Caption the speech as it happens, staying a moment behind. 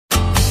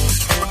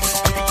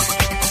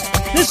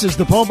This is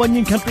the Paul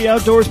Bunyan Country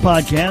Outdoors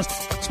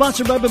Podcast,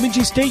 sponsored by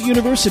Bemidji State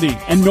University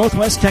and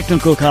Northwest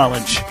Technical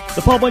College.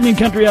 The Paul Bunyan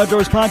Country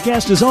Outdoors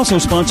Podcast is also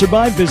sponsored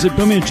by Visit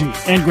Bemidji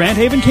and Grand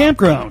Haven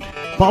Campground.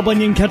 Paul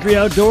Bunyan Country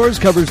Outdoors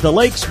covers the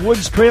lakes,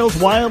 woods, trails,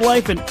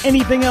 wildlife, and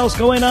anything else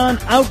going on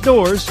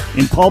outdoors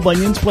in Paul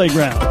Bunyan's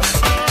playground.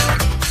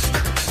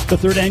 The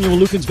third annual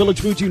Lucan's Village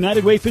Foods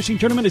United Way Fishing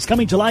Tournament is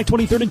coming July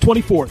 23rd and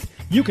 24th.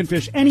 You can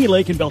fish any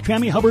lake in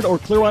Beltrami, Hubbard, or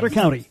Clearwater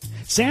County.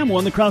 Sam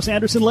won the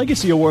Krause-Anderson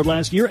Legacy Award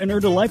last year and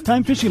earned a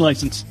lifetime fishing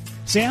license.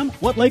 Sam,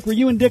 what lake were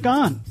you and Dick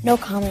on? No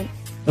comment.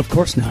 Of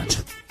course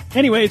not.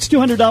 Anyway, it's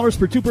 $200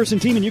 per two-person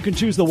team, and you can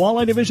choose the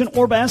Walleye Division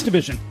or Bass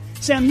Division.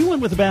 Sam, you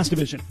went with the Bass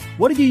Division.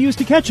 What did you use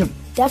to catch them?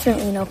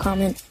 Definitely no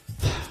comment.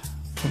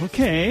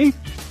 Okay.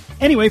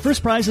 Anyway,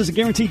 first prize is a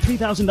guaranteed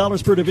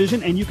 $3,000 per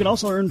division, and you can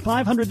also earn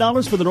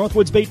 $500 for the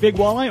Northwoods Bait Big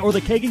Walleye or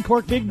the Kagan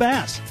Cork Big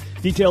Bass.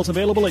 Details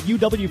available at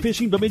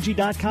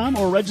uwfishingbemidji.com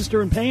or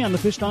register and pay on the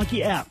Fish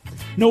Donkey app.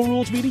 No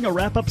rules meeting or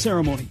wrap-up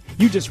ceremony.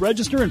 You just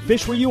register and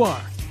fish where you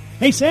are.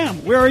 Hey,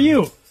 Sam, where are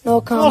you?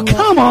 No comment. Oh,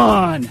 come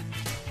on!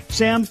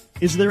 Sam,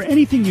 is there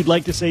anything you'd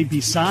like to say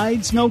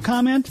besides no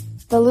comment?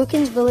 The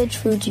Lucan's Village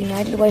Foods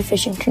United Way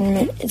Fishing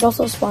Tournament is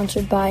also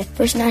sponsored by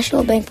First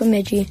National Bank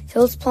Bemidji,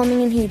 Hills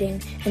Plumbing and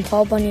Heating, and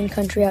Paul Bunyan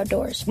Country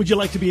Outdoors. Would you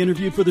like to be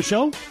interviewed for the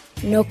show?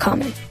 No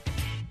comment.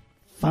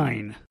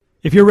 Fine.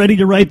 If you're ready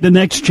to write the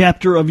next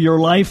chapter of your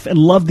life and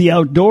love the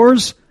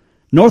outdoors,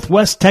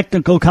 Northwest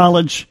Technical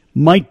College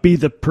might be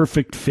the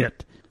perfect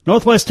fit.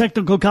 Northwest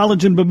Technical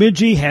College in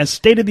Bemidji has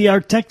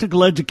state-of-the-art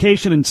technical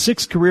education and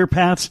 6 career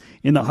paths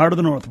in the heart of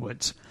the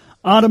Northwoods.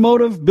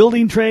 Automotive,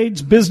 building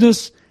trades,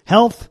 business,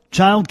 health,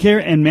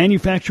 childcare, and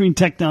manufacturing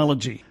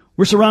technology.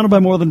 We're surrounded by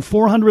more than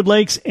 400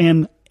 lakes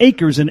and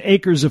acres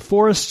of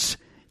forests.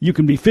 You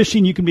can be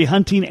fishing, you can be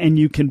hunting, and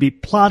you can be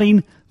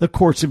plotting the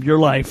course of your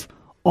life,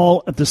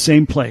 all at the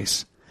same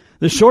place.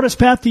 The shortest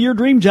path to your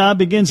dream job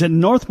begins at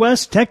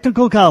Northwest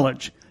Technical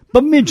College,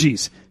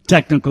 Bemidji's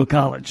Technical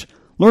College.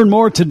 Learn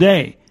more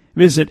today.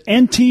 Visit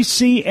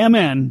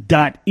ntcmn.edu.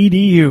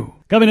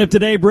 Coming up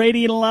today,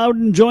 Brady in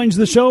Laudon joins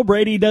the show.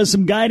 Brady does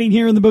some guiding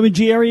here in the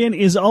Bemidji area and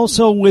is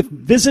also with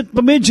Visit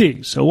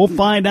Bemidji. So we'll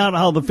find out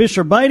how the fish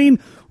are biting.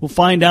 We'll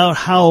find out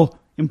how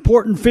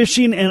important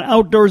fishing and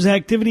outdoors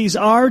activities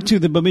are to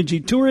the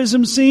Bemidji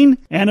tourism scene,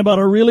 and about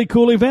a really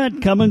cool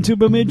event coming to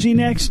Bemidji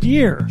next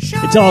year.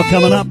 It's all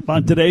coming up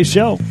on today's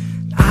show.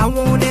 I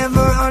won't ever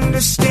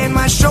understand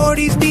my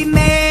shorties be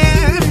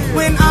mad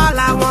when all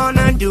I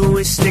wanna do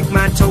is stick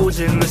my toes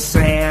in the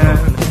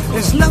sand.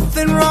 There's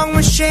nothing wrong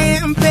with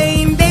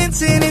champagne,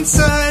 dancing and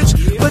such,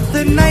 but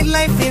the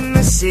nightlife in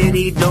the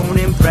city don't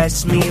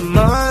impress me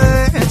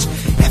much.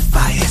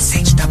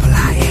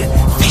 F-I-S-H-I-I-N,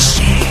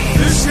 fishing.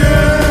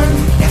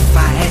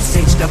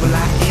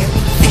 F-I-S-H-I-I-N,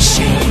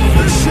 fishing.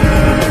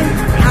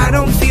 I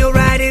don't feel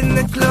right in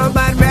the club,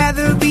 I'd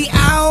rather be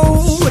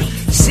out,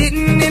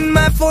 sitting in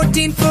my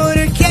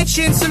 14-footer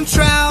catching some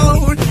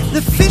trout.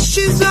 The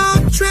fishes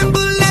all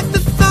tremble at the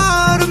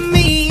thought of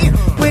me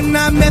when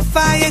I'm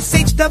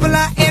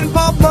F-I-S-H-I-I-N,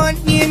 Paul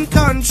Bunyan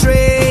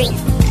Country.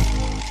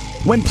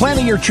 When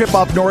planning your trip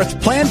up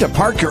north, plan to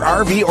park your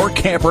RV or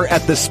camper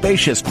at the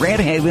spacious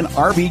Grand Haven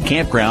RV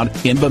Campground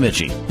in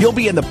Bemidji. You'll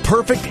be in the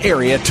perfect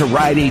area to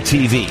ride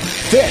ATV,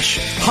 fish,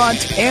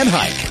 hunt, and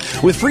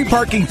hike. With free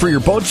parking for your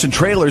boats and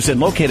trailers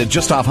and located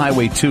just off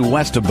Highway 2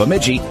 west of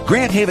Bemidji,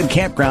 Grand Haven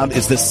Campground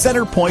is the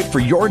center point for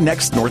your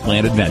next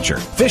Northland adventure.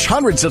 Fish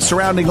hundreds of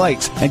surrounding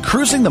lakes and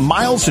cruising the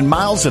miles and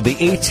miles of the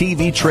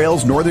ATV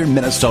trails northern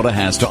Minnesota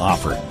has to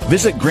offer.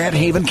 Visit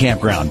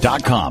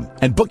GrandHavenCampground.com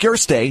and book your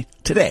stay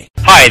today.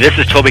 Hi, this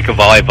is Toby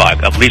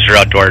Cavalli-Bog of Leisure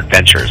Outdoor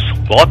Adventures.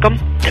 Welcome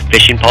to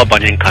Fishing Paul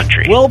Bunyan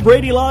Country. Well,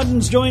 Brady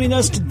Laudon's joining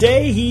us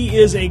today. He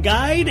is a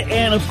guide,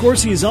 and of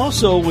course he's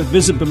also with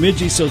Visit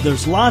Bemidji, so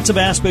there's lots of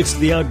aspects to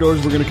the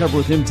outdoors we're going to cover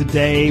with him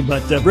today.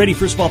 But Brady,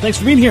 first of all, thanks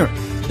for being here.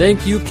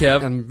 Thank you,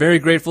 Kev. I'm very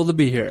grateful to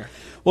be here.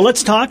 Well,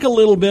 let's talk a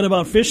little bit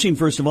about fishing,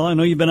 first of all. I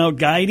know you've been out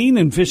guiding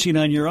and fishing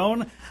on your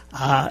own.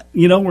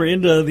 We're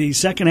into the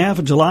second half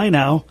of July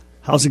now.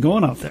 How's it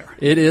going out there?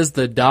 It is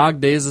the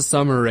dog days of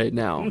summer right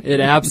now.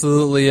 It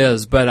absolutely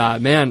is. But,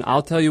 man,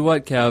 I'll tell you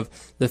what, Kev,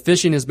 the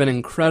fishing has been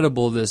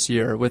incredible this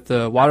year. With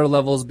the water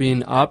levels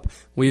being up,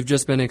 we've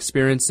just been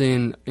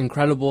experiencing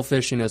incredible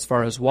fishing as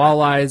far as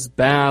walleyes,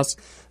 bass.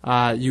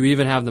 You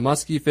even have the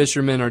muskie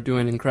fishermen are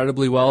doing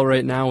incredibly well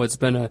right now. It's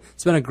been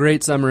a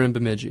great summer in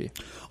Bemidji.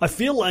 I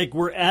feel like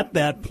we're at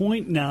that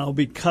point now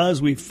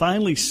because we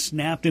finally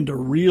snapped into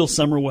real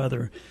summer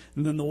weather.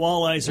 And then the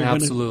walleyes are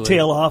going to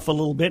tail off a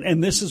little bit,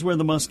 and this is where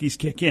the muskies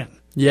kick in.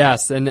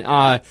 Yes, and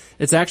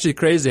it's actually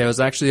crazy. I was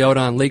actually out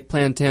on Lake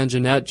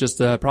Plantagenet just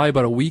probably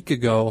about a week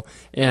ago,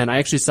 and I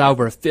actually saw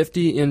over a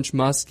 50-inch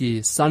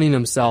muskie sunning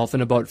himself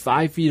in about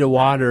 5 feet of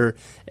water,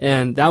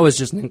 and that was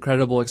just an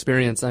incredible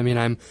experience. I mean,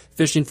 I'm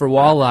fishing for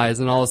walleyes,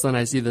 and all of a sudden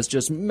I see this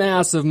just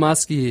massive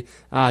muskie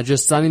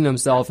just sunning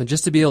himself, and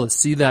just to be able to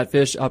see that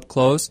fish up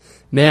close,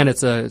 man,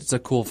 it's a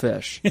cool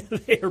fish.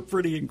 They are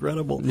pretty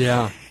incredible.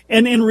 Yeah.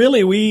 And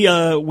really, we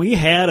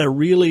had a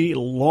really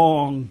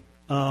long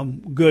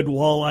good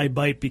walleye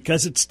bite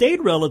because it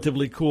stayed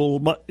relatively cool,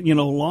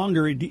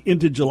 longer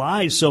into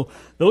July. So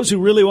those who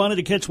really wanted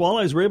to catch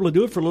walleyes were able to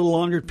do it for a little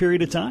longer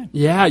period of time.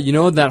 Yeah,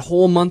 that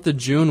whole month of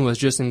June was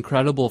just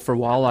incredible for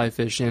walleye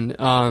fishing.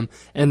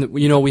 And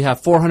we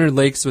have 400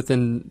 lakes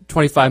within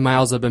 25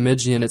 miles of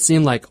Bemidji, and it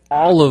seemed like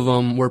all of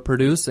them were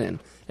producing.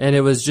 And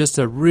it was just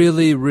a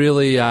really,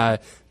 really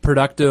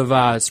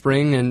productive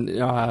spring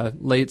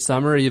and late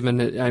summer.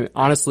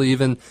 Honestly,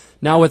 even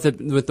now with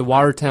the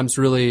water temps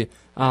really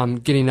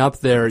getting up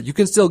there, you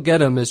can still get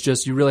them. It's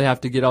just you really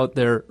have to get out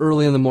there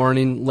early in the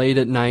morning, late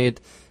at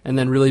night, and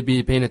then really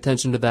be paying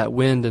attention to that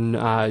wind,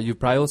 and you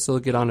probably will still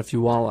get on a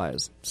few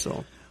walleyes.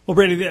 So, well,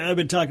 Brady, I've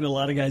been talking to a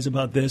lot of guys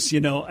about this.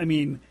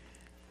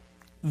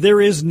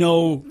 There is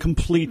no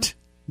complete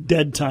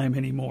dead time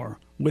anymore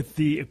with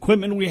the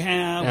equipment we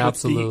have,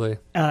 absolutely, with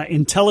the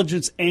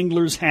intelligence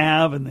anglers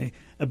have, and the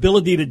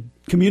ability to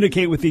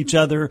communicate with each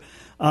other.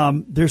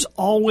 There's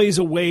always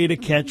a way to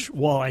catch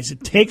walleyes.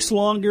 It takes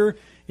longer.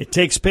 It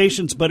takes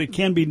patience, but it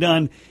can be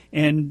done.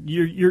 And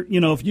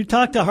if you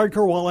talk to a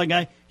hardcore walleye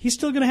guy, he's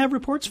still going to have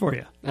reports for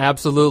you.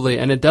 Absolutely.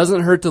 And it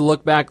doesn't hurt to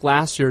look back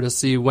last year to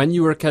see when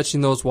you were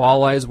catching those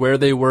walleyes, where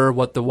they were,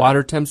 what the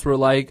water temps were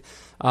like.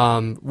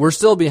 We're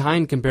still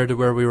behind compared to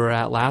where we were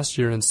at last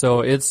year. And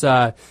so it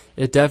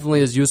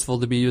definitely is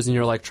useful to be using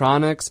your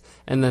electronics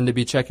and then to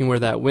be checking where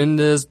that wind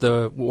is.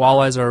 The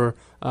walleyes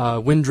are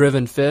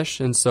wind-driven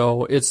fish. And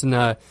so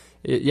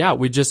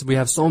we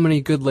have so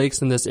many good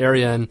lakes in this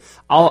area, and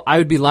I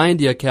would be lying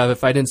to you, Kev,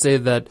 if I didn't say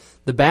that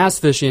the bass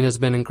fishing has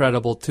been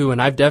incredible too,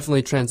 and I've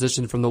definitely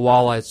transitioned from the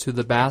walleyes to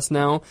the bass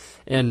now,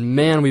 and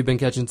man, we've been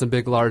catching some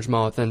big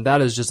largemouth, and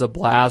that is just a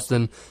blast,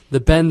 and the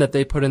bend that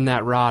they put in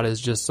that rod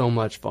is just so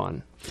much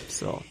fun.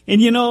 So,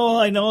 and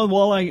I know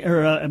walleye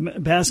or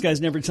bass guys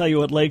never tell you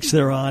what lakes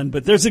they're on,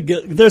 but there's a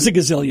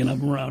gazillion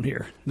of them around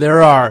here.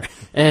 There are,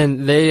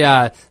 and they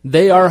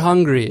are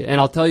hungry.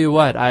 And I'll tell you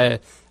what, I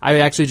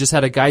actually just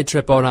had a guide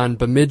trip out on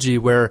Bemidji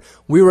where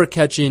we were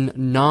catching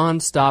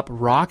nonstop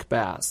rock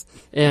bass,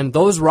 and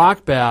those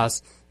rock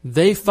bass,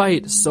 they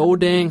fight so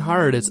dang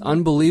hard, it's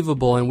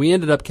unbelievable. And we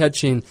ended up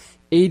catching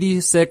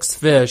 86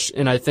 fish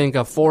in, I think, a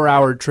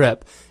 4-hour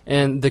trip.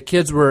 And the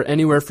kids were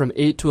anywhere from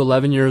 8 to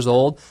 11 years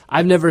old.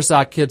 I've never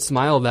saw kids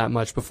smile that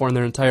much before in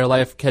their entire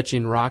life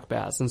catching rock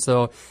bass. And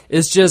so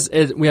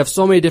we have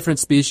so many different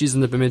species in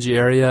the Bemidji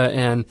area,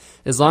 and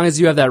as long as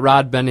you have that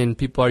rod bending,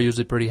 people are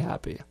usually pretty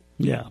happy.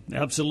 Yeah,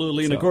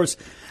 absolutely. And of course,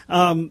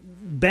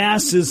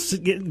 bass is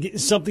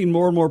something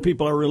more and more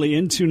people are really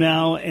into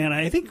now. And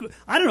I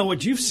don't know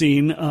what you've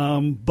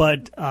seen,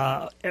 but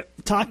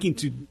talking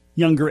to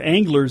younger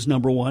anglers,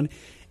 number one,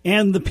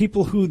 and the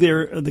people who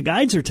the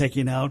guides are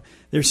taking out,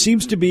 there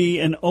seems to be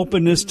an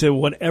openness to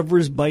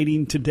whatever's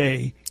biting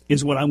today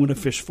is what I'm going to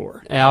fish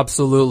for.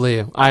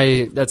 Absolutely.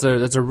 That's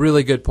a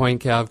really good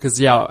point, Kev, because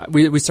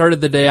we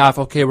started the day off,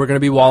 okay, we're going to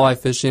be walleye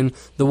fishing.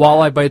 The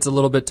walleye bite's a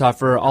little bit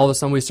tougher. All of a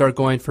sudden we start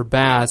going for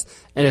bass,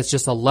 and it's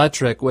just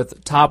electric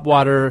with top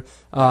water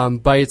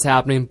bites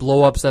happening,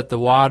 blow-ups at the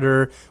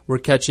water. We're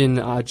catching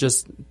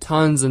just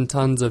tons and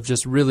tons of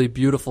just really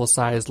beautiful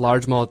sized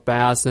largemouth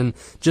bass, and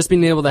just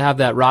being able to have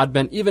that rod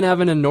bend, even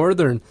having a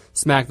northern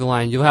smack the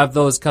line. You'll have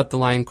those cut the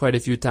line quite a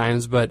few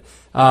times, but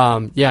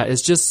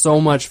it's just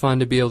so much fun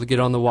to be able to get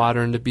on the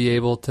water and to be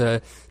able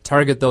to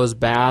target those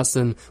bass.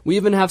 And we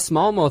even have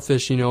smallmouth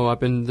fish,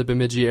 up in the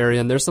Bemidji area,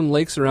 and there's some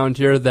lakes around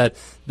here that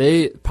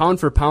they, pound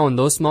for pound,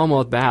 those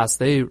smallmouth bass,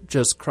 they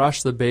just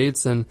crush the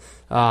baits, and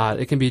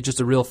it can be just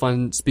a real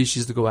fun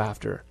species to go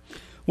after.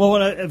 Well,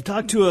 when I've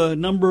talked to a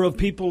number of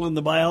people in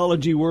the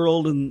biology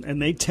world,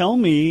 and they tell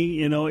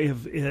me,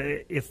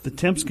 if the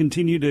temps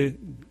continue to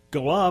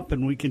go up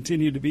and we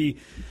continue to be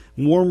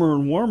warmer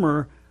and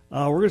warmer,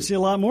 we're going to see a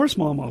lot more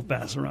smallmouth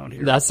bass around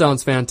here. That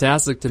sounds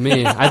fantastic to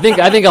me. I think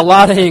a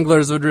lot of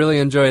anglers would really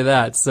enjoy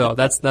that. So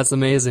that's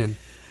amazing.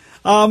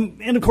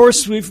 And of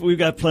course, we've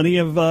got plenty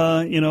of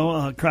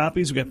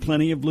crappies. We've got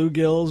plenty of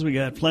bluegills. We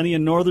got plenty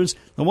of northerns.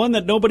 The one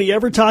that nobody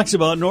ever talks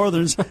about,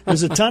 northerns.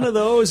 There's a ton of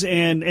those,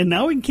 and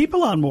now we can keep a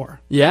lot more.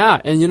 Yeah,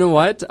 and you know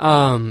what?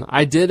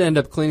 I did end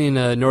up cleaning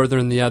a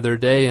northern the other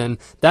day, and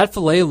that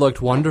fillet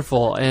looked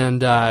wonderful.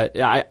 And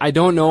I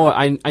don't know.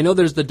 I know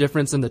there's the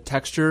difference in the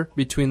texture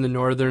between the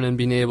northern and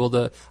being able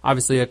to,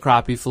 obviously, a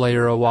crappie fillet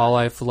or a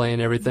walleye fillet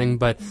and everything.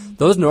 But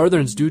those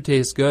northerns do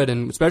taste good,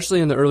 and especially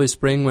in the early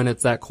spring when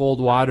it's that cold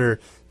water.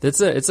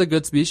 It's a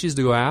good species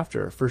to go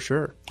after, for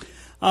sure.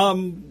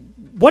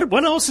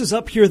 What else is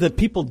up here that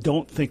people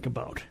don't think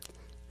about?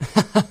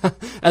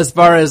 As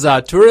far as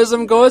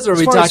tourism goes, or are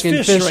we talking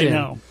fishing? Right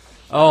now?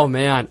 Oh,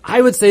 man.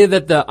 I would say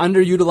that the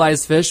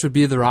underutilized fish would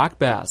be the rock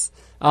bass.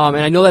 And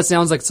I know that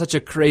sounds like such a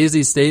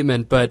crazy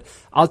statement, but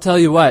I'll tell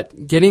you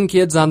what, getting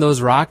kids on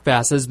those rock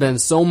bass has been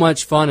so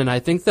much fun, and I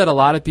think that a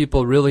lot of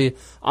people really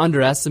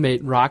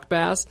underestimate rock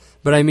bass.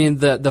 But I mean,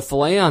 the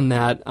fillet on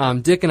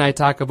that, Dick and I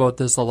talk about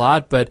this a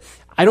lot, but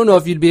I don't know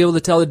if you'd be able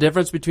to tell the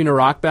difference between a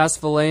rock bass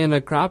fillet and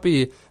a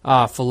crappie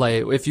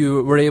fillet if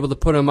you were able to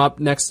put them up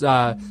next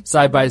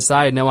side by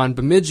side. Now on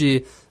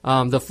Bemidji,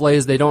 the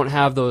fillets, they don't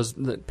have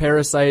the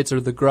parasites or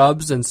the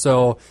grubs, and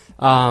so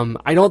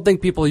I don't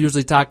think people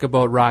usually talk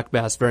about rock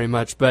bass very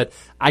much, but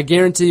I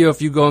guarantee you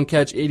if you go and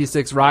catch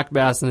 86 rock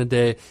bass in a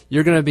day,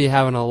 you're going to be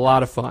having a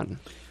lot of fun.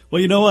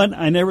 Well, you know what?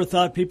 I never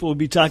thought people would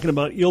be talking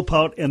about eel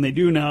pout, and they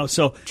do now.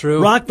 So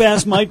True. Rock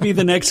bass might be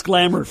the next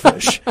glamour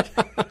fish.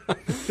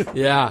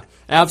 Yeah,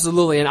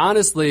 absolutely. And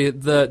honestly,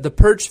 the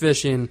perch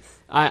fishing,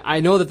 I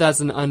know that's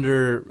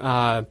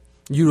an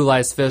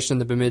utilized fish in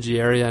the Bemidji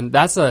area, and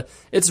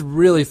it's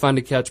really fun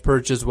to catch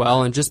perch as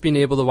well. And just being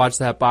able to watch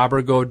that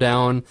bobber go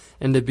down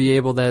and to be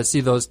able to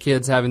see those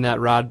kids having that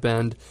rod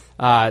bend,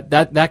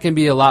 that can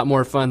be a lot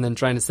more fun than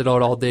trying to sit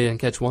out all day and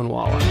catch one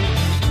walleye.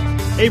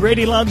 Hey,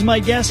 Brady Laudon's my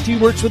guest. He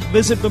works with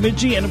Visit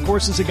Bemidji and, of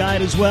course, is a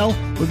guide as well.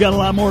 We've got a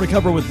lot more to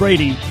cover with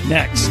Brady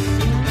next.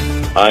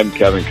 I'm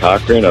Kevin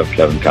Cochran of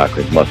Kevin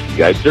Cochran's Muskie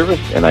Guide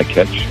Service, and I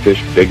catch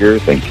fish bigger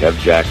than Kev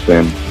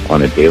Jackson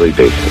on a daily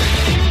basis.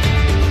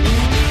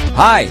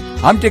 Hi,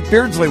 I'm Dick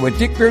Beardsley with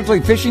Dick Beardsley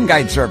Fishing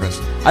Guide Service.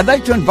 I'd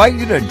like to invite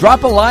you to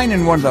drop a line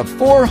in one of the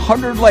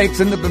 400 lakes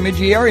in the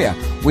Bemidji area.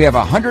 We have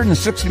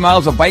 160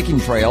 miles of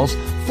biking trails,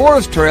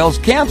 forest trails,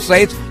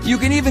 campsites. You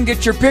can even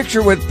get your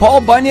picture with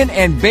Paul Bunyan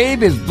and Babe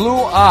his Blue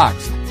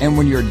Ox. And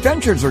when your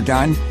adventures are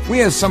done, we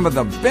have some of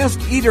the best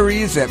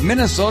eateries that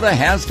Minnesota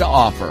has to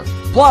offer.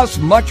 Plus,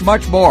 much,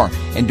 much more.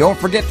 And don't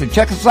forget to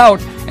check us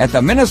out at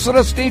the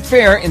Minnesota State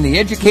Fair in the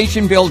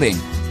Education Building.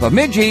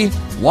 Bemidji,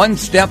 one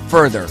step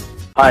further.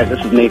 Hi,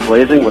 this is Nate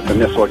Blazing with the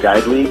Minnesota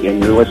Guide League,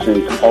 and you're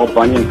listening to Paul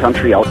Bunyan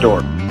Country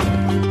Outdoor.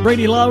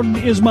 Brady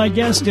Laudon is my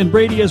guest, and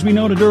Brady, as we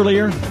noted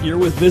earlier, you're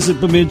with Visit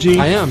Bemidji.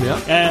 I am,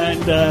 yeah.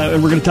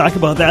 And we're going to talk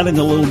about that in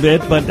a little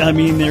bit. But I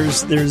mean,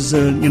 there's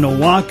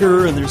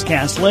Walker and there's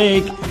Cass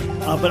Lake,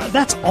 but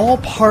that's all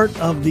part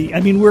of the.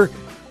 I mean, we're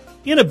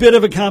in a bit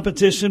of a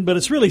competition, but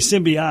it's really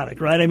symbiotic,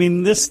 right? I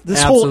mean, this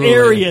whole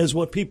area is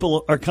what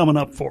people are coming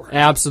up for.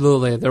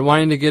 Absolutely. They're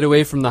wanting to get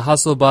away from the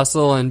hustle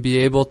bustle and be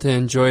able to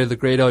enjoy the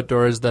great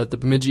outdoors that the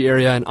Bemidji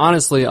area and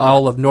honestly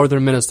all of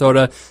northern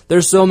Minnesota.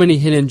 There's so many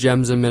hidden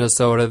gems in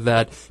Minnesota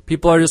that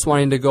people are just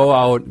wanting to go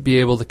out, be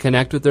able to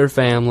connect with their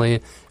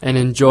family and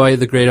enjoy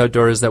the great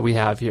outdoors that we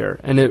have here.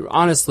 And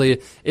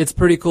honestly, it's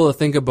pretty cool to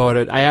think about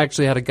it. I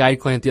actually had a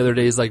guide client the other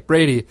day. He's like,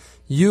 Brady,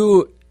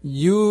 you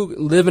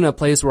live in a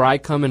place where I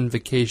come and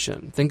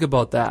vacation. Think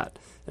about that.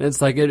 And it's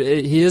like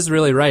he is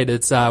really right.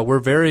 It's we're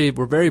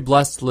very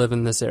blessed to live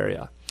in this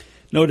area.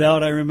 No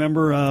doubt. I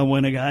remember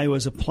when a guy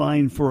was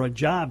applying for a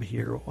job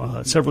here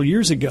several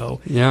years ago.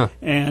 Yeah.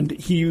 And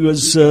he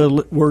was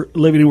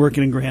living and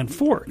working in Grand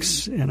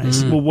Forks. And I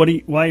said, well,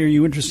 why are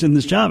you interested in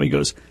this job? He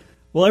goes,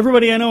 well,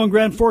 everybody I know in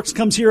Grand Forks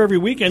comes here every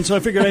weekend, so I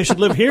figured I should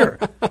live here.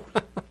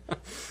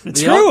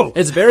 It's true.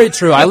 It's very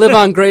true. I live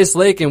on Grace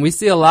Lake, and we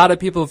see a lot of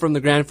people from the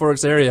Grand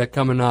Forks area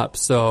coming up.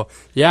 So,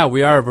 yeah,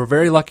 we're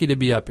very lucky to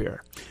be up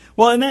here.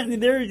 Well, and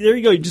there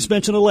you go. You just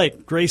mentioned a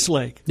lake, Grace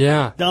Lake.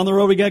 Yeah. Down the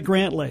road, we got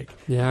Grant Lake.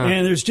 Yeah.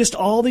 And there's just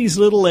all these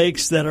little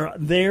lakes that are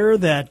there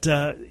that,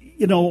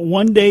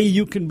 one day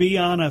you can be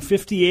on a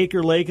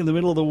 50-acre lake in the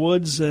middle of the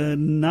woods,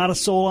 not a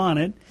soul on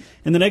it.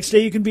 And the next day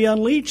you can be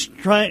on leech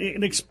trying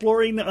and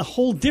exploring a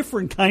whole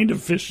different kind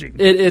of fishing.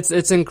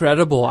 It's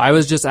incredible. I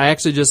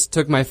actually just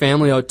took my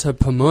family out to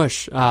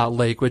Pamush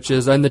Lake, which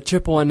is in the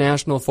Chippewa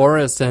National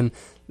Forest, and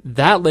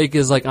that lake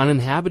is like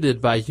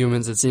uninhabited by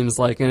humans, it seems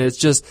like. And it's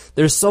just,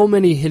 there's so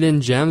many hidden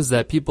gems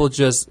that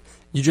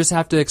you just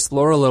have to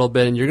explore a little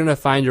bit, and you're going to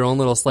find your own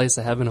little slice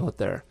of heaven out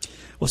there.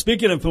 Well,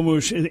 speaking of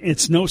Pamush,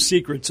 it's no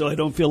secret, so I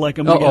don't feel like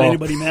I'm going to get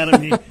anybody mad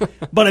at me.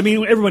 But, I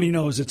mean, everybody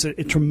knows it's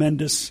a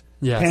tremendous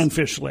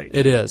panfish lake.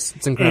 It is.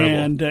 It's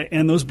incredible.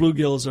 And those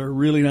bluegills are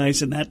really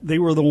nice, and that they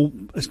were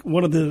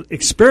one of the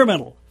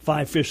experimental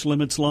 5 fish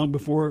limits long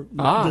before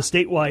the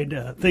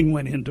statewide thing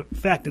went into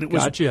effect. And it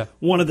was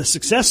one of the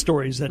success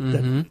stories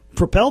that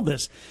propelled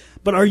this.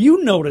 But are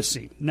you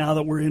noticing, now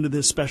that we're into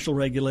this special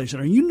regulation,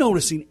 are you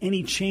noticing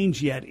any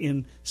change yet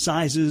in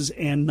sizes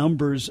and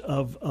numbers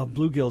of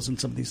bluegills in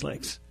some of these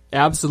lakes?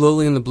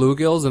 Absolutely, in the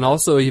bluegills, and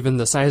also even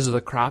the size of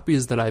the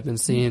crappies that I've been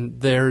seeing,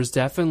 there's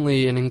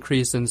definitely an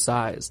increase in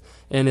size.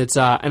 And it's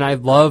and I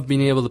love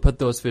being able to put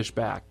those fish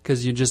back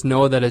because you just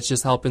know that it's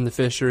just helping the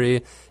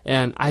fishery.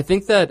 And I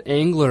think that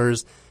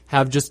anglers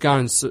have just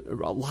gotten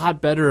a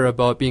lot better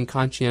about being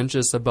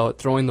conscientious about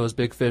throwing those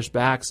big fish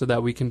back so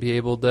that we can be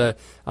able to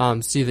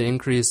see the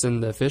increase in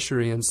the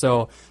fishery. And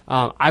so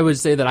I would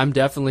say that I'm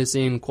definitely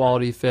seeing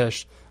quality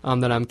fish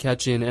that I'm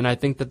catching, and I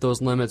think that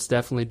those limits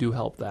definitely do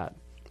help that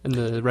in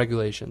the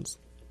regulations.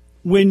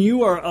 When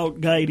you are out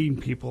guiding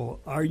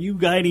people, are you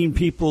guiding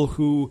people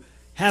who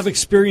have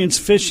experience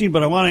fishing,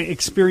 but I want to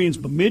experience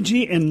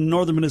Bemidji and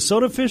northern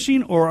Minnesota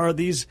fishing, or are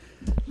these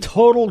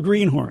total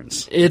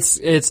greenhorns?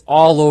 It's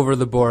all over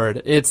the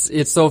board.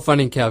 It's so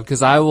funny, Kev,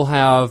 because I will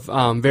have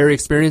very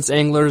experienced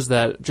anglers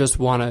that just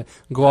want to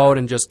go out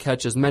and just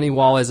catch as many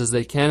walleyes as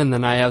they can, and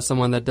then I have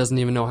someone that doesn't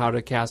even know how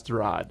to cast a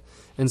rod.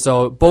 And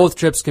so both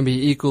trips can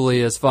be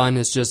equally as fun.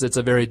 It's just it's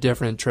a very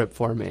different trip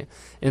for me.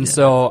 And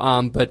so,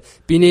 but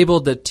being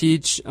able to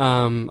teach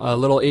a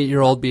little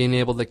 8-year-old being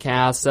able to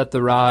cast, set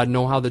the rod,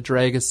 know how the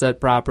drag is set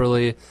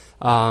properly,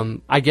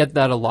 I get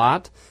that a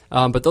lot.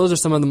 But those are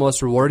some of the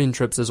most rewarding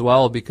trips as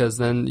well, because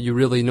then you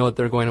really know that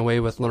they're going away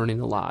with learning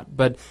a lot.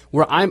 But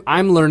where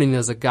I'm learning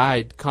as a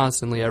guide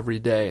constantly every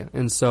day,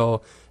 and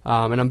so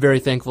and I'm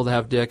very thankful to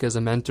have Dick as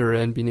a mentor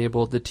and being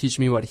able to teach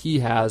me what he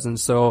has. And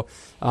so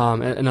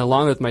and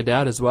along with my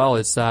dad as well,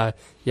 it's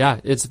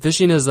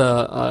fishing is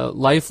a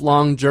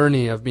lifelong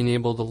journey of being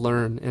able to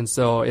learn. And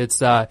so it's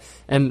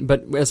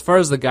but as far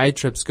as the guide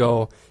trips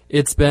go,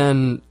 it's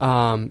been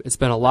a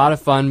lot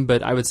of fun,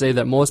 but I would say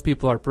that most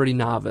people are pretty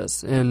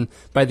novice. And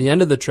by the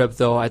end of the trip,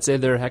 though, I'd say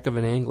they're a heck of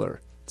an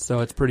angler. So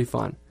it's pretty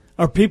fun.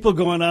 Are people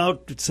going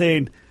out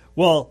saying,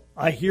 well,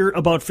 I hear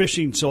about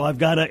fishing, so I've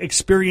got to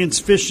experience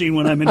fishing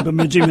when I'm in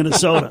Bemidji,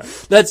 Minnesota?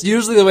 That's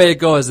usually the way it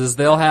goes, is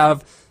they'll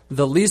have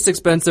the least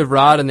expensive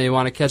rod and they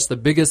want to catch the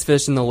biggest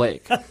fish in the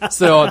lake.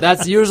 So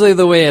that's usually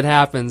the way it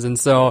happens. And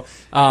so,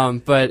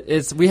 but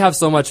we have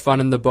so much fun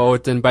in the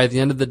boat, and by the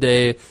end of the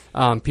day,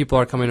 people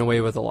are coming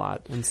away with a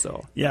lot. And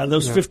so,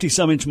 those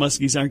 50-some-inch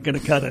muskies aren't going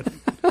to cut it.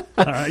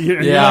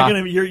 Your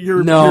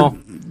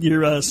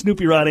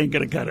Snoopy rod ain't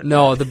going to cut it.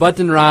 No, the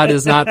button rod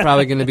is not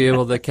probably going to be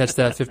able to catch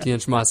that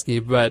 50-inch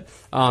muskie, but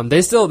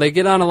they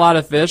get on a lot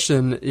of fish,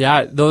 and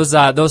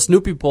those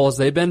Snoopy poles,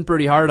 they've been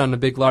pretty hard on the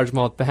big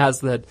largemouth bass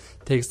that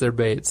takes their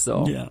bait.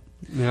 So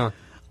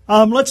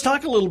let's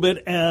talk a little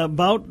bit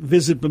about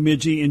Visit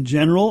Bemidji in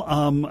general.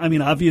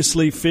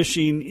 Obviously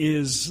fishing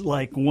is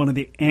like one of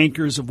the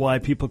anchors of why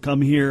people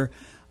come here.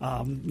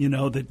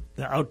 The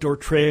outdoor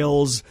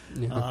trails,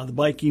 the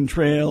biking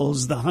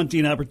trails, the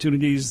hunting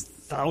opportunities,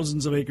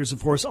 thousands of acres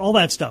of forest, all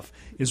that stuff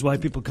is why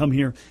people come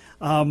here.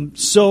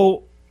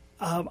 So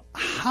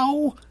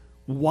how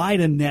wide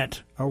a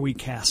net are we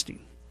casting?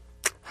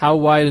 How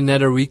wide a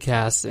net are we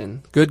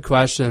casting? Good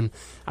question.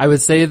 I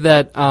would say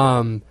that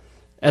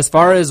as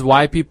far as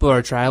why people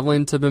are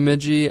traveling to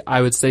Bemidji,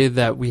 I would say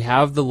that we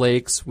have the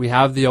lakes, we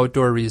have the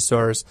outdoor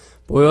resource,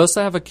 but we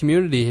also have a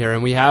community here,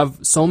 and we have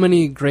so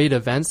many great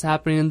events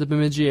happening in the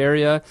Bemidji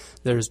area.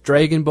 There's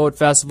Dragon Boat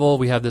Festival.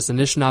 We have this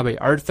Anishinaabe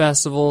Art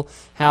Festival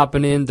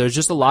happening. There's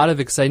just a lot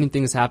of exciting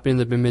things happening in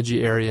the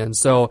Bemidji area. And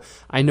so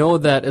I know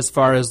that as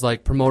far as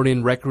like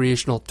promoting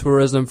recreational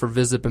tourism for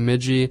Visit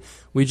Bemidji,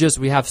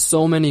 we have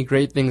so many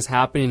great things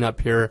happening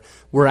up here.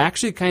 We're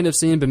actually kind of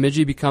seeing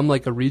Bemidji become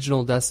like a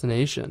regional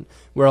destination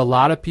where a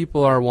lot of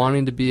people are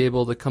wanting to be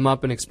able to come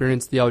up and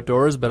experience the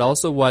outdoors, but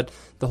also what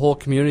the whole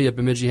community of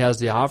Bemidji has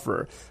to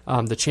offer.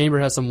 The Chamber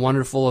has some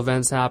wonderful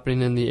events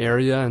happening in the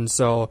area, and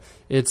so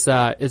it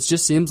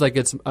just seems like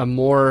it's a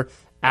more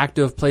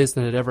active place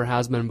than it ever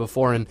has been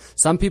before. And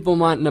some people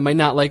might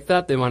not like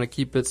that. They want to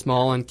keep it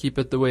small and keep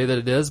it the way that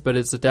it is, but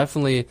it's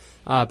definitely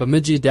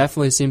Bemidji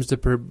definitely seems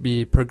to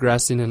be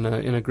progressing in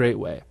a great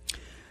way.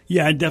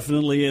 Yeah, it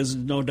definitely is,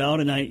 no doubt.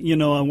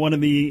 And one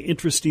of the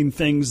interesting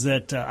things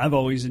that I've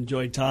always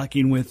enjoyed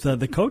talking with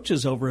the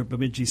coaches over at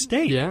Bemidji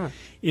State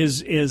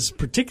is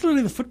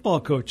particularly the football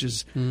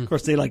coaches. Of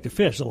course, they like to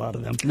fish, a lot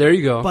of them. There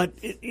you go. But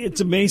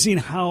it's amazing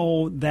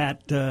how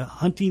that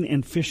hunting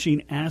and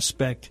fishing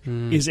aspect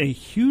is a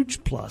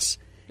huge plus.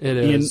 It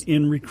is.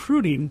 In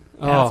recruiting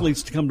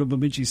athletes to come to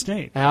Bemidji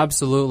State.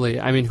 Absolutely.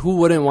 I mean, who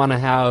wouldn't want to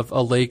have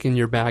a lake in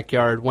your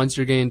backyard once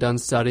you're getting done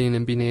studying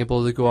and being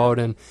able to go out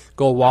and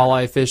go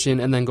walleye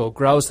fishing and then go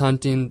grouse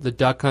hunting, the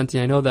duck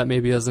hunting? I know that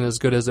maybe isn't as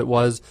good as it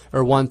was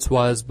or once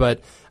was, but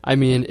I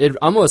mean, it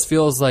almost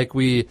feels like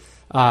we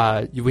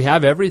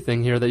have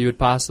everything here that you would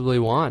possibly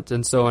want.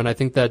 And I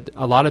think that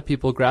a lot of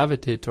people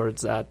gravitate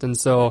towards that. And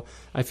so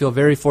I feel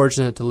very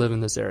fortunate to live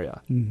in this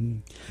area. Mm-hmm.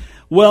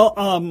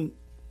 Well,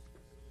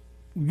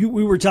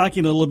 we were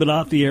talking a little bit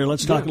off the air.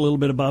 Let's talk a little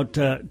bit about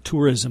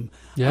tourism.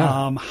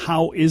 Yeah.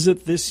 How is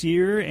it this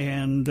year,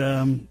 and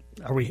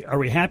are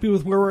we happy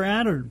with where we're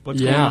at, or what's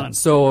going on?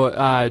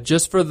 So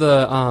just for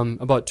the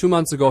about 2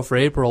 months ago for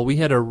April, we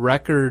had a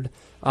record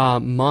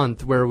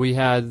month where we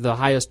had the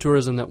highest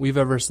tourism that we've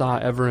ever saw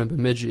in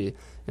Bemidji,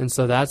 and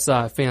so that's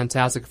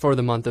fantastic for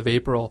the month of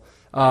April.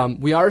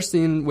 We are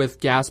seeing with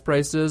gas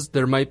prices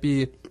there might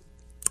be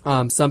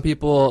some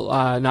people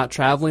not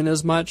traveling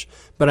as much,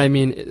 but I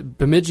mean,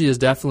 Bemidji is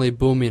definitely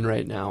booming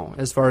right now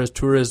as far as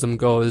tourism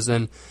goes,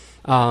 and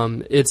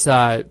it's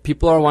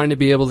people are wanting to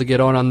be able to get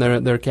out on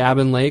their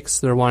cabin lakes.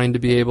 They're wanting to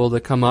be able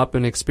to come up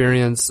and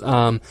experience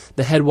the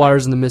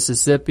headwaters in the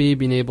Mississippi,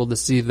 being able to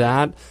see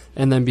that,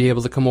 and then be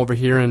able to come over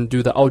here and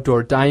do the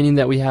outdoor dining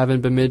that we have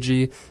in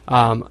Bemidji.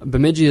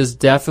 Bemidji is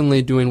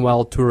definitely doing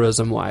well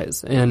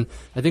tourism-wise, and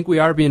I think we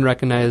are being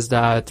recognized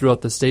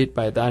throughout the state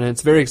by that, and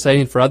it's very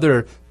exciting for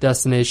other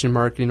destination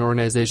marketing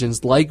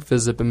organizations like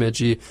Visit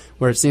Bemidji,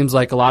 where it seems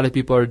like a lot of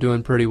people are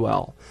doing pretty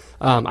well.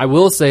 I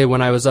will say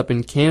when I was up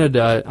in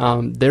Canada,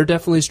 they're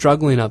definitely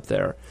struggling up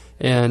there.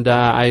 And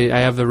I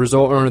have the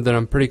resort owner that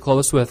I'm pretty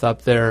close with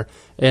up there,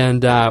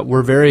 and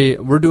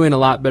we're doing a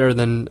lot better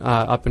than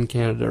up in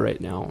Canada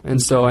right now.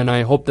 And so, and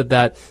I hope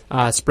that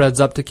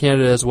spreads up to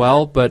Canada as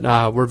well. But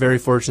we're very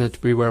fortunate to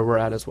be where we're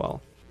at as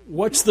well.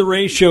 What's the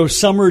ratio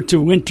summer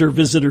to winter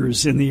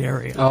visitors in the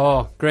area?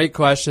 Oh, great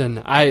question.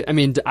 I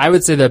mean, I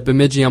would say that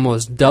Bemidji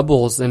almost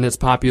doubles in its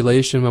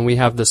population when we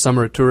have the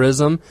summer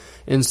tourism.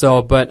 And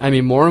so, but I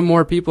mean, more and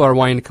more people are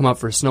wanting to come up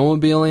for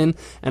snowmobiling.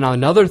 And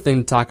another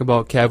thing to talk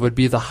about, Kev, would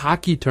be the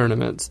hockey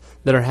tournaments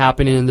that are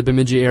happening in the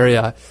Bemidji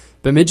area.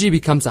 Bemidji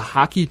becomes a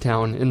hockey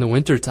town in the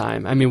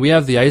wintertime. I mean, we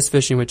have the ice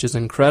fishing, which is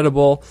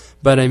incredible,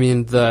 but I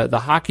mean,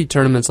 the hockey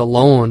tournaments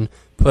alone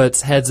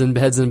puts heads in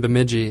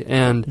Bemidji,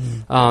 and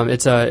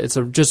it's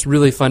just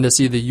really fun to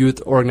see the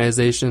youth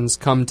organizations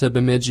come to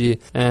Bemidji,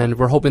 and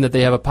we're hoping that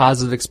they have a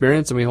positive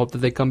experience, and we hope that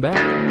they come back.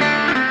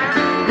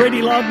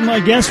 Brady Laudon,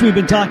 my guest. We've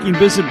been talking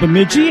Visit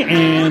Bemidji,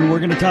 and we're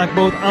going to talk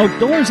both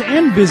outdoors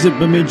and Visit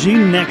Bemidji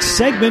next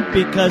segment,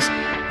 because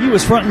he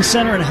was front and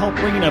center and helped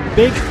bringing a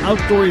big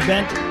outdoor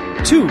event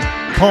to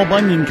Paul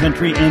Bunyan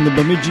Country and the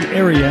Bemidji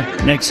area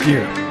next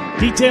year.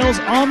 Details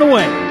on the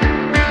way.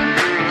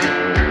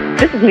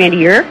 This is Mandy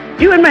here,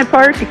 doing my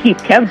part to keep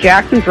Kev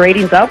Jackson's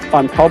ratings up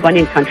on Paul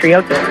Bunyan Country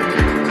Outdoors.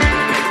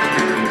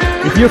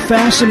 If you're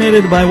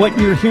fascinated by what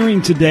you're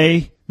hearing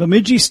today,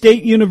 Bemidji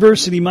State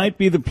University might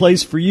be the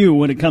place for you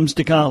when it comes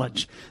to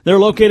college. They're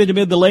located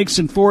amid the lakes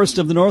and forests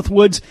of the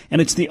Northwoods,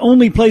 and it's the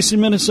only place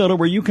in Minnesota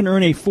where you can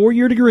earn a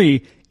 4-year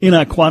degree in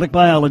aquatic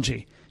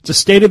biology. It's a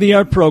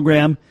state-of-the-art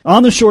program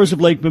on the shores of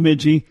Lake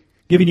Bemidji,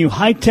 giving you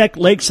high-tech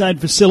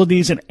lakeside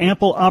facilities and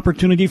ample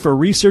opportunity for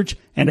research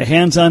and a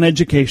hands-on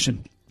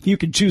education. You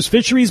can choose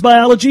fisheries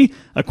biology,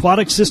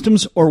 aquatic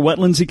systems, or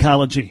wetlands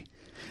ecology.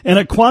 An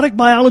aquatic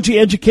biology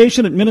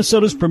education at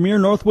Minnesota's premier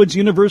Northwoods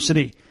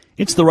University.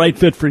 It's the right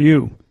fit for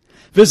you.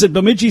 Visit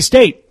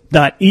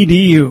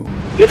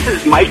BemidjiState.edu. This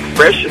is Mike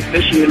Frisch of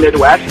Fishing the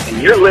Midwest,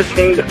 and you're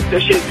listening to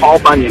Fishing Paul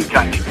Bunyan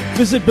Country.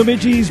 Visit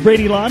Bemidji's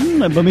Brady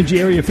Laudon, a Bemidji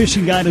area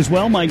fishing guide as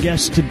well, my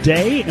guest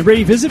today. And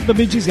Brady, Visit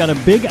Bemidji's got a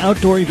big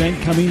outdoor event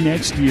coming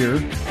next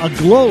year. A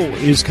Glow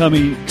is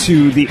coming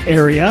to the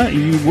area.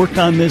 You worked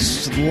on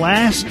this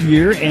last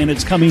year, and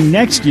it's coming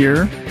next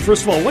year.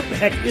 First of all, what the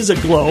heck is a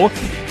Glow,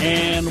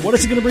 and what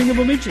is it going to bring to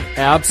Bemidji?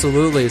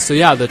 Absolutely. So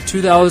yeah, the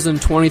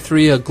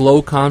 2023 A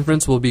Glow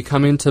Conference will be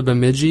coming to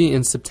Bemidji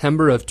in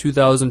September of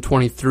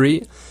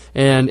 2023.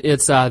 And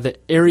it's the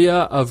area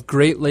of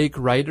Great Lake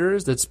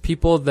writers. It's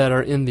people that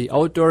are in the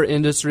outdoor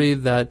industry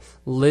that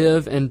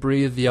live and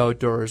breathe the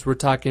outdoors. We're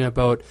talking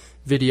about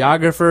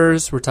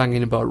videographers, we're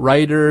talking about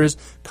writers,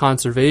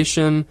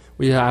 conservation,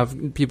 we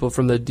have people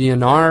from the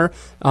DNR,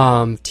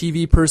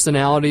 TV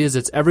personalities.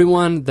 It's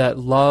everyone that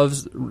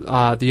loves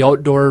the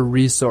outdoor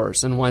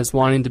resource and is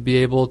wanting to be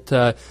able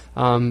to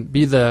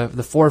be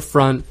the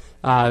forefront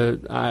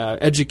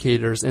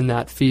educators in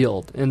that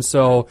field. And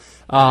so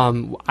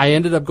I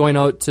ended up going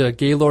out to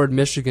Gaylord,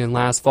 Michigan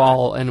last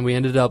fall, and we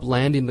ended up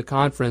landing the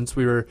conference.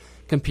 We were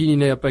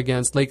competing up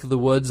against Lake of the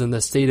Woods and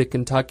the state of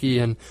Kentucky,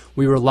 and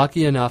we were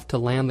lucky enough to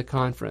land the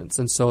conference.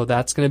 And so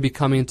that's going to be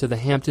coming to the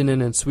Hampton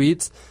Inn and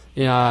Suites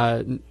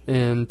in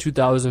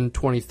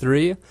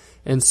 2023.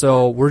 And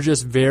so we're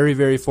just very,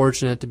 very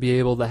fortunate to be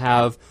able to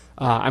have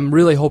I'm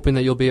really hoping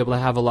that you'll be able to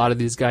have a lot of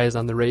these guys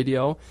on the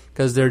radio,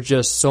 because they're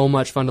just so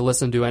much fun to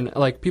listen to. And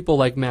like people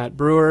like Matt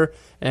Brewer,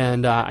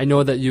 and I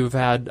know that you've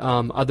had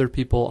other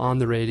people on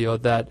the radio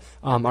that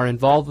are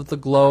involved with the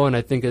Glow, and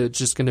I think it's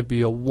just going to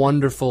be a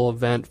wonderful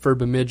event for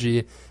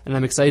Bemidji. And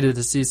I'm excited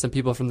to see some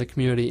people from the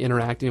community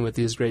interacting with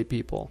these great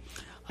people.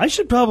 I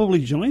should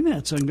probably join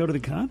that so I can go to the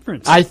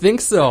conference. I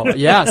think so,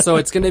 yeah. So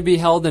it's going to be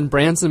held in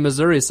Branson,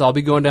 Missouri, so I'll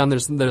be going down there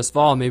this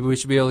fall. Maybe we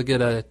should be able to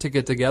get a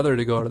ticket together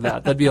to go to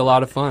that. That'd be a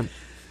lot of fun.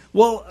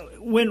 Well,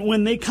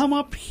 when they come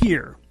up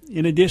here,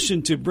 in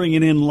addition to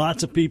bringing in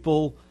lots of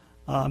people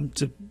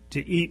to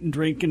eat and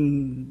drink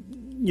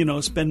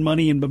and, spend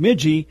money in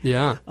Bemidji,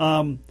 yeah.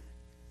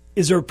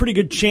 Is there a pretty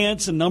good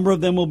chance a number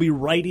of them will be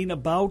writing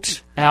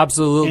about?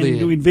 Absolutely. And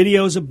doing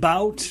videos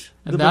about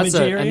the Bemidji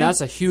area? And that's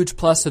a huge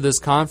plus to this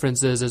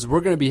conference is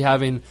we're going to be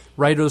having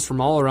writers from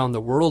all around the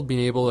world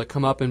being able to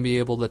come up and be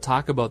able to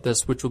talk about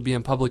this, which will be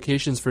in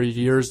publications for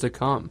years to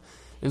come.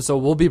 And so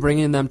we'll be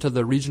bringing them to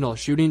the regional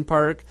shooting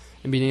park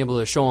and being able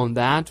to show them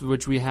that,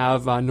 which we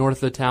have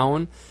north of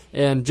town.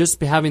 And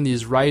just having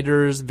these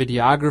writers,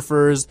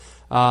 videographers,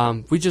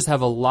 we just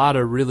have a lot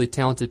of really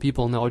talented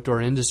people in the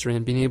outdoor industry,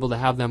 and being able to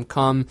have them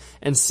come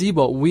and see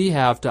what we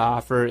have to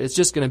offer, it's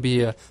just going to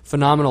be a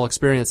phenomenal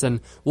experience.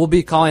 And we'll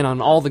be calling on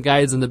all the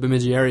guides in the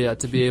Bemidji area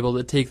to be able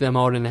to take them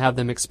out and have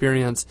them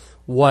experience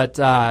what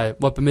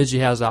Bemidji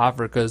has to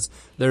offer, because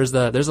there's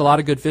a lot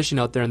of good fishing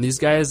out there, and these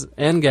guys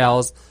and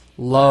gals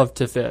love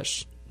to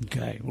fish.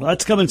 Okay. Well,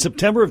 that's coming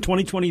September of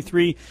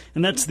 2023,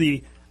 and that's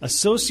the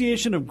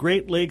Association of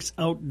Great Lakes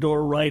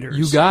Outdoor Writers.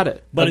 You got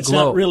it. But it's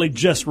not really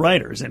just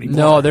writers anymore.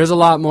 No, there's a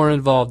lot more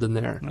involved in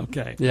there.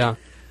 Okay. Yeah.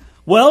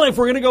 Well, if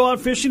we're going to go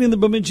out fishing in the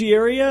Bemidji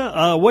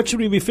area, what should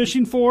we be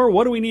fishing for?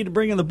 What do we need to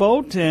bring in the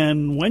boat?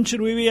 And when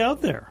should we be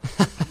out there?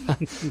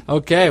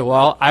 Okay,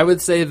 well, I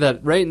would say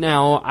that right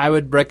now I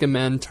would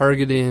recommend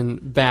targeting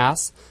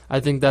bass. I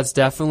think that's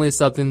definitely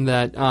something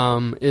that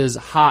is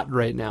hot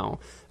right now.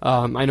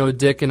 I know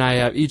Dick and I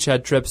have each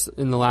had trips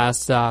in the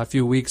last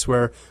few weeks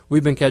where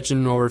we've been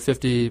catching over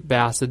 50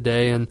 bass a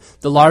day, and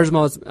the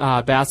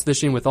largemouth bass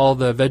fishing with all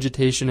the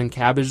vegetation and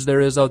cabbage there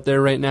is out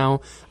there right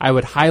now, I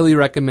would highly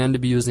recommend to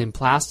be using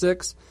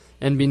plastics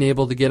and being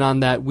able to get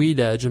on that weed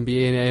edge and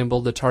being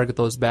able to target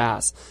those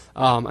bass.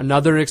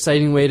 Another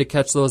exciting way to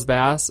catch those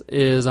bass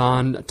is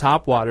on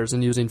topwaters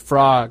and using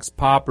frogs,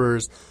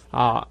 poppers,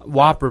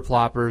 whopper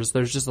ploppers.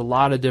 There's just a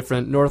lot of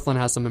different. Northland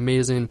has some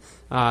amazing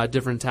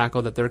different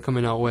tackle that they're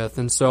coming out with,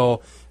 and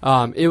so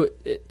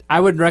I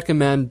would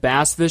recommend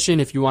bass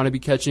fishing if you want to be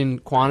catching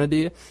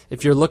quantity.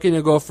 If you're looking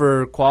to go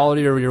for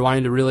quality or you're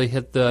wanting to really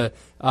hit the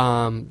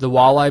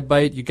walleye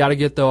bite, you got to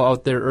get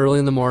out there early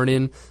in the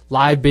morning.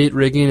 Live bait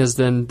rigging is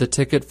then the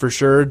ticket for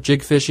sure.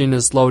 Jig fishing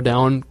is slowed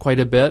down quite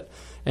a bit.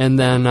 And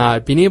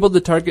then being able to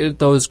target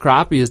those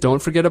crappies.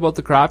 Don't forget about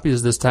the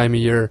crappies this time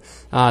of year.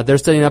 They're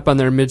setting up on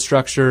their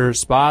mid-structure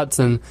spots,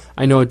 and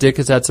I know Dick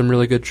has had some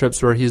really good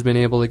trips where he's been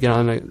able to get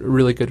on a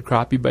really good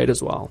crappie bite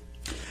as well.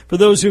 For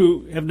those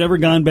who have never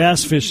gone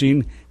bass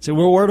fishing, say,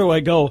 well, where do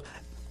I go?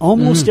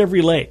 Almost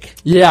every lake.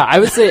 Yeah, I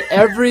would say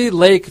every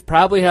lake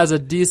probably has a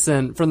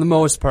decent, for the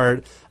most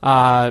part,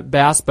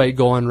 bass bite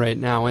going right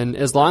now. And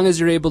as long as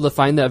you're able to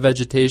find that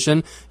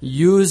vegetation,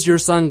 use your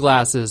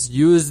sunglasses,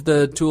 use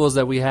the tools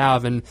that we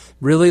have, and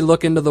really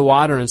look into the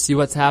water and see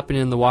what's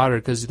happening in the water,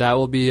 because that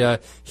will be a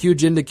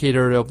huge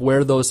indicator of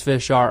where those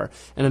fish are.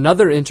 And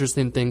another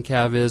interesting thing,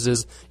 Kev,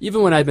 is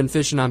even when I've been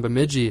fishing on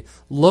Bemidji,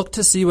 look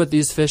to see what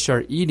these fish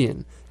are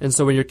eating. And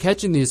so when you're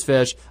catching these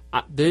fish,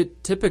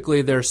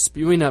 they're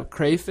spewing up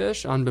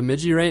crayfish on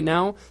Bemidji right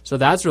now. So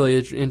that's really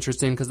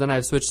interesting, because then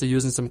I've switched to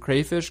using some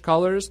crayfish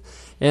colors,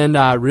 and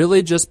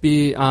really just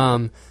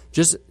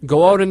just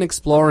go out and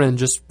explore and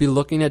just be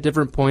looking at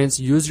different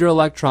points. Use your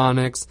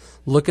electronics,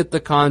 look at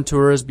the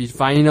contours, be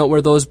finding out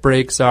where those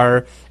breaks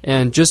are,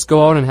 and just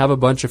go out and have a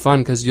bunch of fun,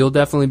 because you'll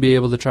definitely be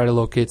able to try to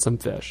locate some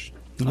fish.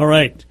 All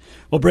right.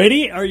 Well,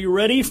 Brady, are you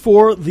ready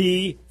for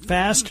the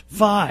Fast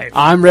Five?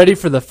 I'm ready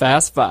for the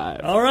Fast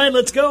Five. All right,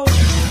 let's go.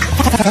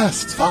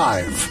 Fast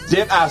Five.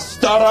 Did I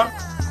stutter?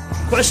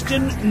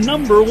 Question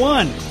number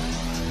 1.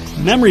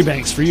 Memory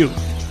banks for you.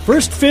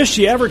 First fish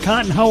you ever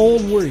caught, and how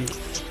old were you?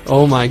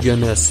 Oh, my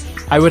goodness.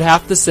 I would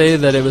have to say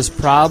that it was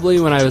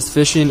probably when I was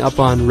fishing up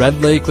on Red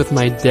Lake with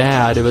my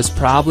dad. It was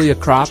probably a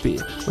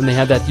crappie, when they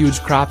had that huge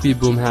crappie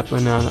boom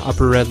happen on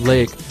Upper Red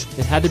Lake.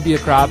 It had to be a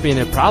crappie, and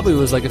it probably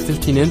was like a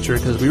 15-incher,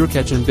 because we were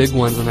catching big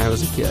ones when I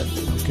was a kid.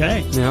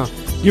 Okay. Yeah.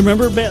 You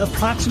remember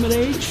approximate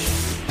age?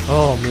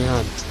 Oh,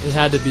 man. It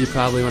had to be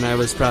probably when I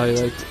was probably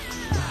like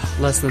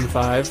less than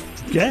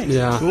 5. Okay.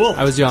 Yeah. Cool.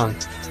 I was young.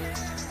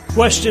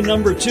 Question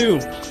number 2.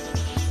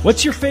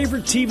 What's your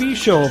favorite TV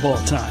show of all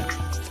time?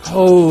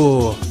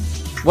 Oh,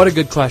 what a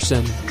good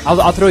question.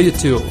 I'll throw you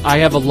 2. I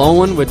have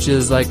Alone, which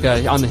is like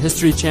on the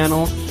History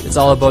Channel. It's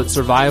all about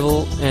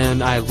survival,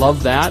 and I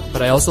love that.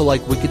 But I also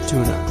like Wicked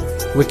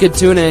Tuna. Wicked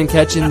Tuna and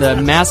catching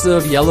the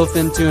massive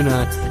yellowfin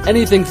tuna.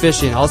 Anything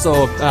fishing.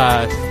 Also,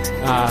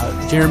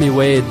 Jeremy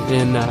Wade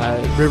in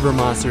River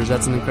Monsters.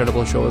 That's an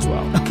incredible show as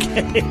well.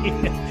 Okay.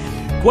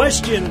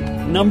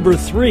 Question number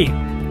 3.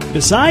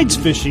 Besides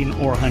fishing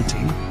or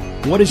hunting,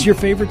 what is your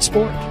favorite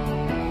sport?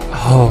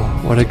 Oh,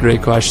 what a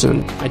great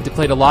question. I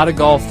played a lot of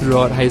golf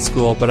throughout high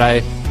school, but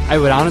I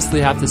would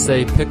honestly have to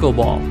say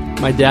pickleball.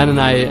 My dad and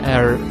I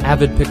are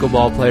avid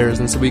pickleball players,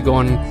 and so we go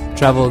and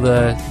travel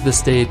the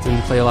state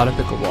and play a lot of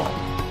pickleball.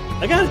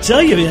 I got to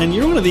tell you, man,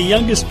 you're one of the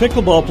youngest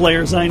pickleball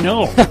players I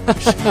know.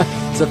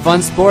 It's a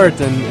fun sport,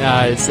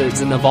 and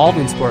it's an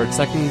evolving sport.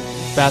 Second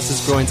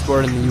fastest growing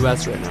sport in the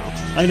U.S. right now.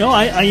 I know.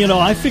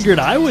 I figured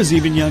I was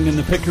even young in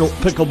the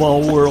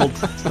pickleball world,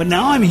 but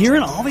now I'm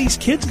hearing all these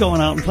kids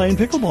going out and playing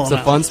pickleball. It's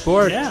a fun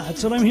sport. Yeah,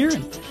 that's what I'm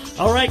hearing.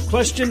 All right,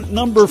 question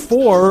number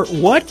 4.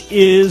 What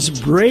is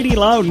Brady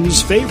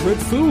Loudon's favorite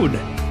food?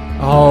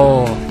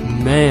 Oh,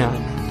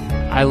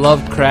 man. I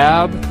love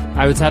crab.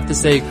 I would have to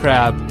say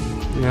crab.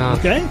 Yeah.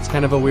 Okay. It's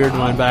kind of a weird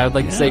one, but I would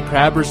like to say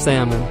crab or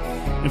salmon.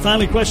 And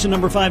finally, question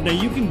number 5. Now,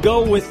 you can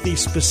go with the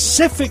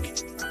specific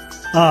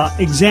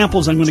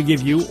examples I'm going to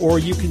give you, or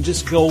you can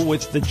just go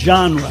with the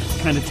genre.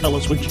 Kind of tell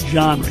us which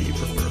genre you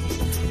prefer.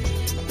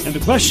 And the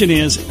question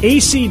is,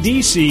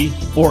 AC/DC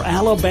or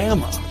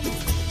Alabama?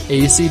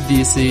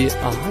 AC/DC,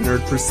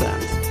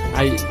 100%.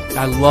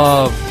 I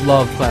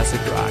love classic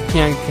rock.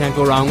 Can't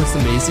go wrong with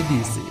some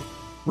AC/DC.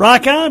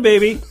 Rock on,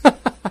 baby.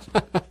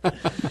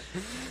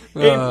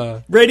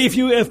 Hey, Brady,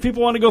 if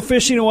people want to go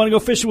fishing and want to go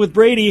fishing with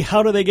Brady,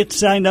 how do they get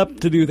signed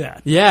up to do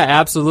that? Yeah,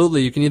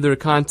 absolutely. You can either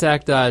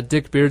contact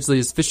Dick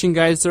Beardsley's Fishing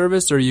Guide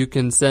Service, or you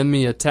can send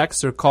me a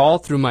text or call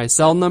through my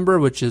cell number,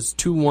 which is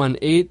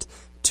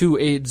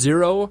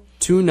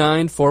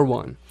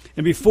 218-280-2941.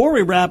 And before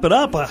we wrap it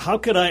up, how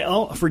could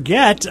I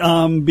forget,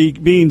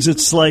 being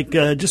it's like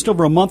just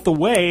over a month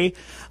away,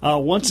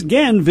 once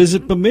again,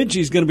 Visit Bemidji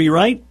is going to be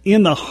right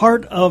in the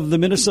heart of the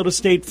Minnesota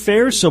State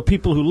Fair. So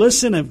people who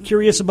listen and are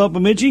curious about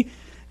Bemidji,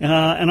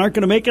 and aren't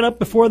going to make it up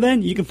before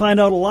then, you can find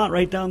out a lot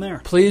right down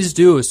there. Please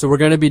do. So we're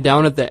going to be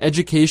down at the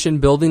Education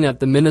Building at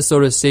the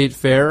Minnesota State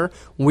Fair.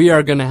 We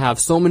are going to have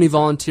so many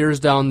volunteers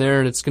down there,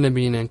 and it's going to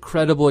be an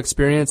incredible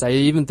experience. I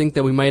even think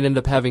that we might end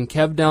up having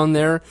Kev down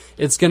there.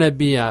 It's going to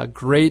be a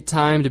great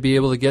time to be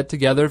able to get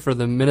together for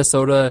the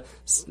Minnesota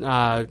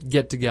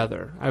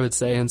get-together, I would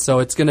say. And so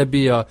it's going to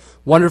be a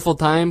wonderful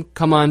time.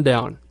 Come on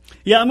down.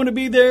 Yeah, I'm going to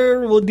be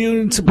there. We'll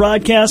do some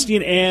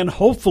broadcasting and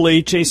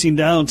hopefully chasing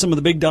down some of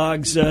the big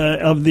dogs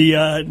of the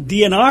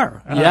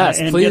DNR. Yes,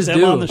 and please get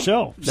them on the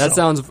show. That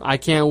sounds, I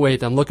can't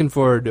wait. I'm looking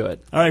forward to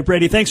it. All right,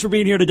 Brady, thanks for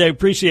being here today.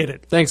 Appreciate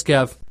it. Thanks,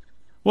 Kev.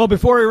 Well,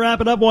 before we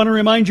wrap it up, I want to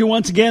remind you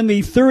once again,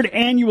 the 3rd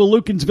annual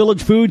Lucan's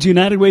Village Foods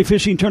United Way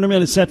Fishing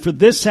Tournament is set for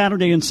this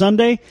Saturday and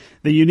Sunday.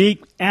 The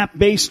unique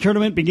app-based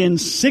tournament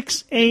begins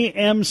 6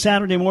 a.m.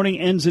 Saturday morning,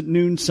 ends at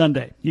noon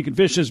Sunday. You can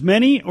fish as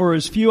many or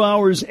as few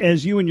hours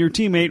as you and your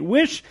teammate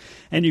wish,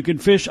 and you can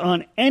fish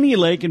on any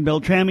lake in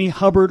Beltrami,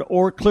 Hubbard,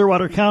 or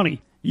Clearwater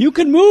County. You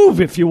can move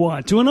if you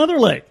want to another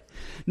lake.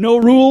 No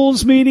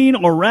rules meeting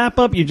or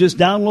wrap-up. You just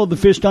download the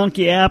Fish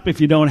Donkey app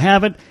if you don't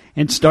have it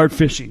and start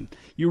fishing.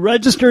 You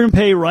register and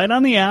pay right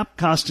on the app.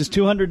 Cost is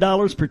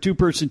 $200 per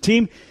two-person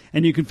team,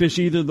 and you can fish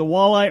either the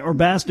walleye or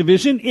bass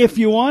division. If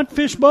you want,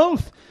 fish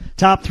both.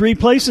 Top 3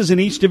 places in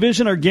each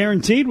division are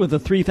guaranteed with a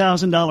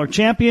 $3,000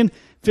 champion,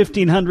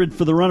 $1,500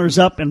 for the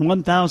runners-up, and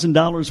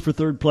 $1,000 for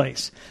third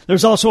place.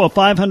 There's also a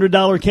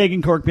 $500 Keg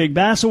and Cork Big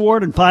Bass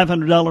Award and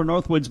 $500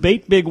 Northwoods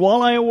Bait Big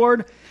Walleye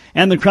Award,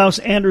 and the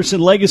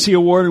Krause-Anderson Legacy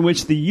Award, in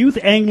which the youth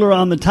angler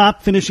on the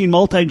top finishing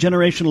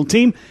multi-generational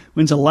team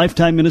wins a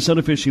lifetime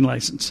Minnesota fishing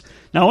license.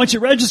 Now, once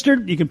you're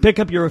registered, you can pick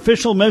up your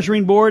official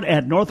measuring board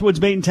at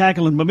Northwoods Bait and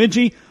Tackle in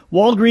Bemidji,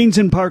 Walgreens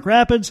in Park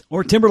Rapids,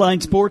 or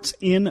Timberline Sports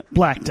in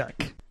Black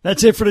Duck.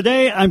 That's it for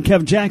today. I'm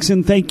Kev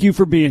Jackson. Thank you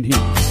for being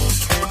here.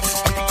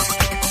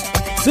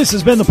 This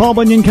has been the Paul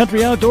Bunyan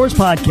Country Outdoors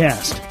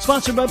Podcast,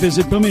 sponsored by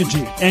Visit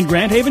Bemidji and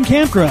Grand Haven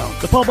Campground.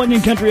 The Paul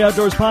Bunyan Country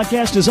Outdoors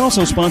Podcast is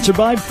also sponsored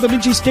by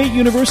Bemidji State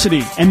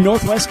University and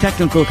Northwest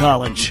Technical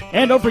College.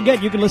 And don't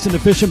forget, you can listen to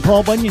Fishin'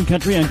 Paul Bunyan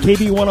Country on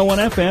KB 101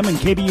 FM and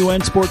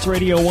KBUN Sports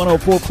Radio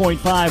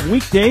 104.5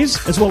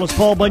 weekdays, as well as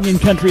Paul Bunyan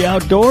Country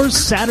Outdoors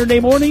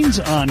Saturday mornings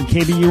on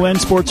KBUN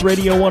Sports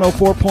Radio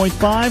 104.5,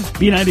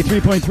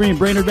 B93.3 in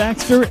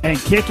Brainerd-Baxter, and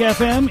Kick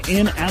FM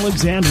in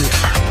Alexandria.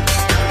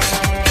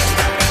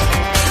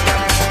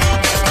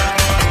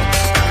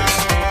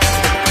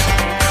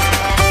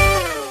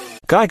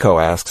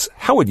 Geico asks,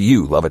 how would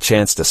you love a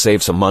chance to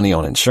save some money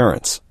on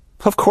insurance?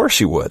 Of course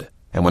you would.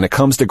 And when it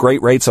comes to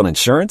great rates on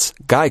insurance,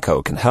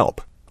 Geico can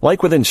help.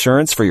 Like with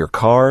insurance for your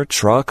car,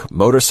 truck,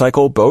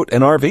 motorcycle, boat,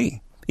 and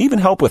RV. Even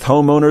help with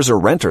homeowners or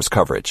renters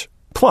coverage.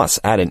 Plus,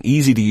 add an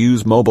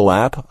easy-to-use mobile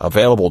app,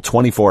 available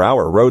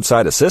 24-hour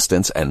roadside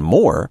assistance, and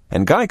more,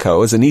 and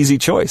Geico is an easy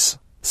choice.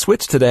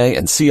 Switch today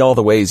and see all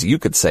the ways you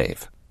could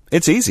save.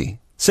 It's easy.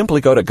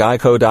 Simply go to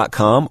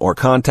geico.com or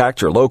contact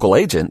your local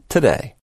agent today.